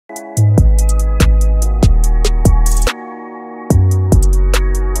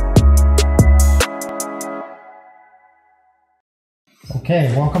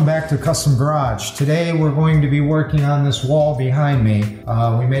Okay, welcome back to Custom Garage. Today we're going to be working on this wall behind me.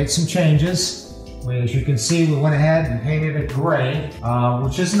 We made some changes. As you can see, we went ahead and painted it gray,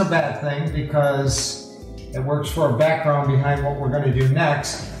 which isn't a bad thing because it works for a background behind what we're going to do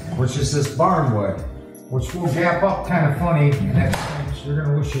next, which is this barn wood, which will gap up kind of funny. You're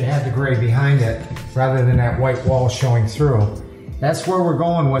going to wish you had the gray behind it rather than that white wall showing through. That's where we're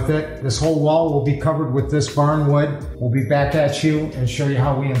going with it. This whole wall will be covered with this barn wood. We'll be back at you and show you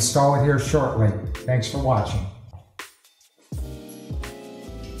how we install it here shortly. Thanks for watching.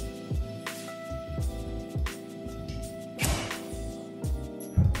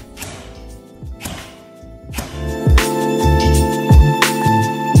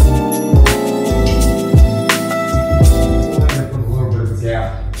 I'm going to put a little bit of a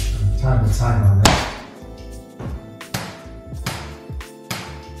gap from time to time on this.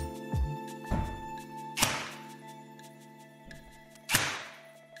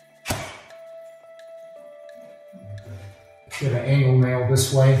 Get an angle nail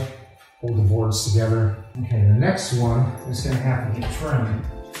this way, hold the boards together. Okay, the next one is going to have to get trimmed.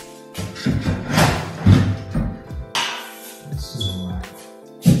 This is right.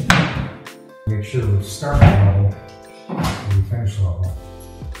 Make sure we start level and we finish level.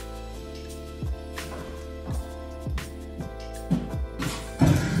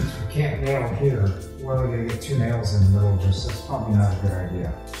 If we can't nail here, we're going to get two nails in the middle of this. That's probably not a good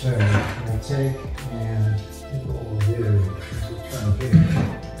idea. So we'll take and what we'll do is we'll try to hit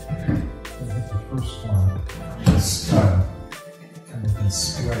the first one, the stud, and we can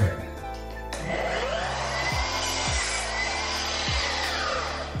split it.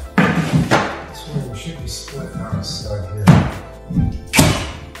 This way we should be splitting on the stud here.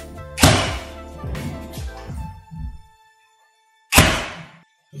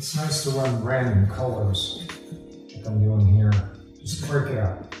 It's nice to run random colors like I'm doing here. Just break it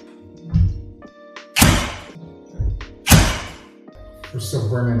up. We're still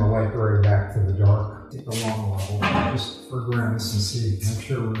bringing the light gray back to the dark. Take a long level, just for consistency, make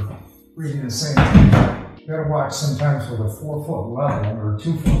sure we're reading the same thing. You gotta watch sometimes with a 4-foot level or a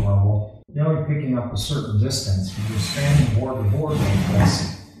 2-foot level, you're only picking up a certain distance. When you're standing board to board like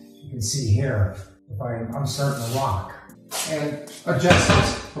this, you can see here, if I'm starting to rock. And adjust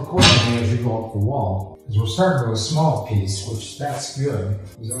this accordingly as you go up the wall. Because we're starting with a small piece, which that's good,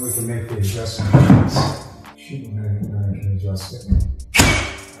 because then we can make the adjustments. Shoot, and then I can adjust it.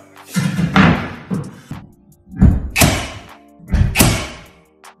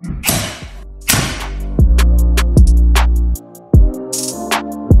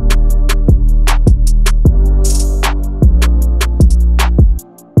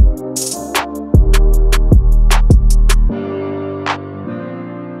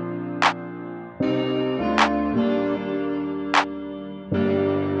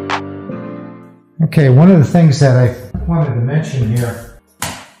 Okay, one of the things that I wanted to mention here,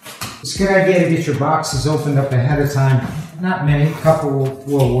 it's a good idea to get your boxes opened up ahead of time. Not many, a couple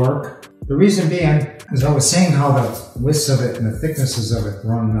will work. The reason being, as I was saying, how the widths of it and the thicknesses of it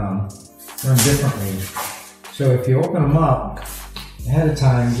run differently. So if you open them up ahead of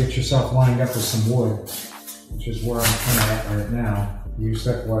time, get yourself lined up with some wood, which is where I'm kind of at right now. Use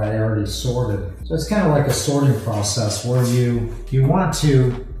that what I already sorted. So it's kind of like a sorting process where you want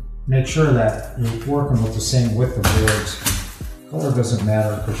to make sure that you're working with the same width of boards. Color doesn't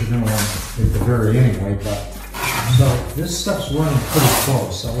matter because you're going to want it to vary anyway, but so this stuff's running pretty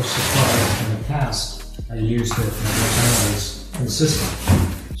close. I was surprised in the past I used it and it was consistent.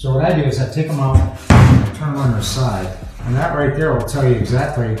 So what I do is I take them out and turn them on their side, and that right there will tell you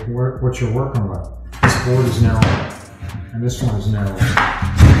exactly what you're working with. This board is narrow and this one is narrow.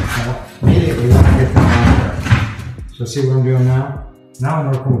 Now, immediately when I get them out there. So see what I'm doing now? Now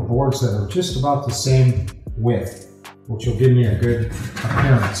I'm working with boards that are just about the same width, which will give me a good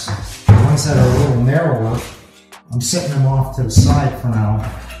appearance. The ones that are a little narrower, I'm setting them off to the side for now.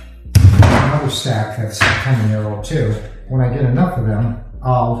 Another stack that's kind of narrow too. When I get enough of them,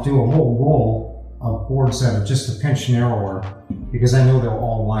 I'll do a whole roll of boards that are just a pinch narrower because I know they'll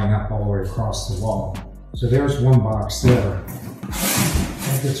all line up all the way across the wall. So there's one box there.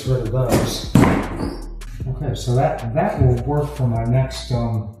 That gets rid of those. Okay, so that will work for my next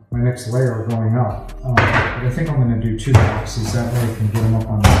layer going up. But I think I'm going to do 2 boxes. That way I can get them up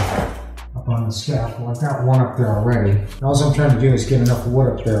on the scaffold. I've got one up there already. All I'm trying to do is get enough wood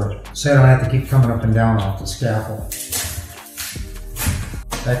up there so I don't have to keep coming up and down off the scaffold.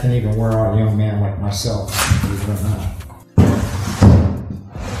 That can even wear out a young man like myself, believe it or not.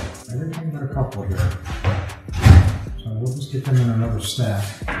 Everything but a couple here. So we'll just get them in another stack.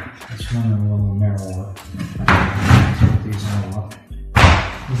 Let's run them a little narrower. Put these all up.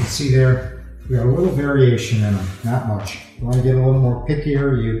 You can see there, we got a little variation in them, not much. If you want to get a little more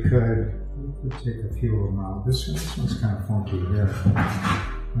pickier, you could take a few of them out. This one's kind of funky here.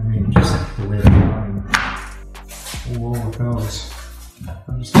 I mean, just the way they're running. We'll roll with those.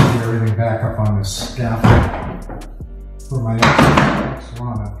 I'm just going to get everything back up on this scaffold for my next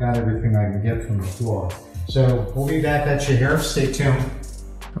salon. I've got everything I can get from the floor. So we'll be back at you here. Stay tuned.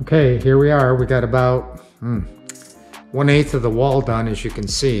 Okay, here we are. We got about 1/8 of the wall done, as you can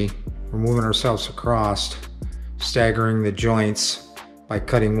see. We're moving ourselves across, staggering the joints by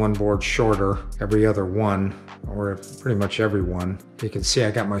cutting one board shorter every other one, or pretty much every one. You can see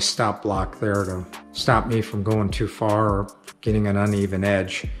I got my stop block there to stop me from going too far or getting an uneven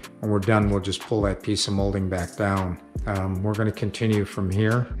edge. When we're done, we'll just pull that piece of molding back down. We're going to continue from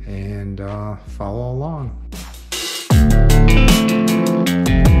here and follow along.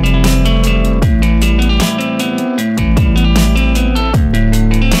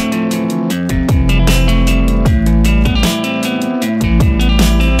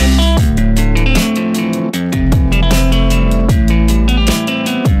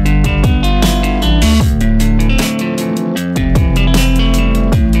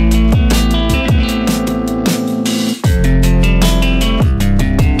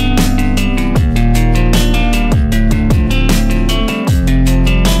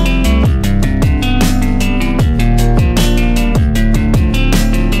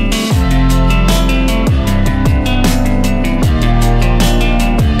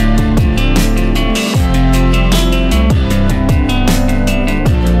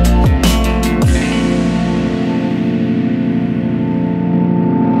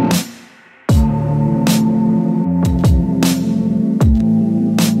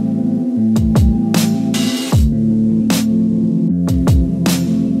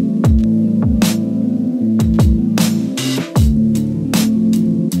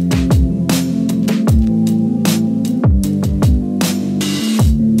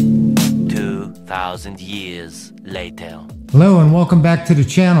 Years later. Hello and welcome back to the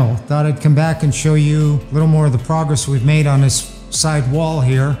channel. Thought I'd come back and show you a little more of the progress we've made on this side wall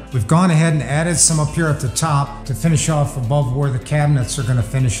here. We've gone ahead and added some up here at the top to finish off above where the cabinets are going to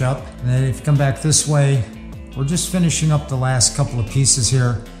finish up. And then if you come back this way, we're just finishing up the last couple of pieces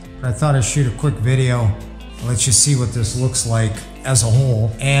here. But I thought I'd shoot a quick video to let you see what this looks like as a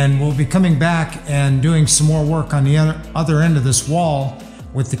whole. And we'll be coming back and doing some more work on the other end of this wall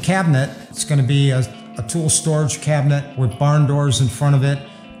with the cabinet. It's going to be a tool storage cabinet with barn doors in front of it,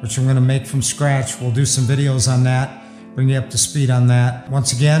 which I'm going to make from scratch. We'll do some videos on that, bring you up to speed on that.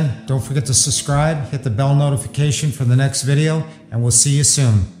 Once again, don't forget to subscribe, hit the bell notification for the next video, and we'll see you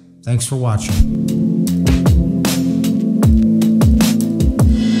soon. Thanks for watching.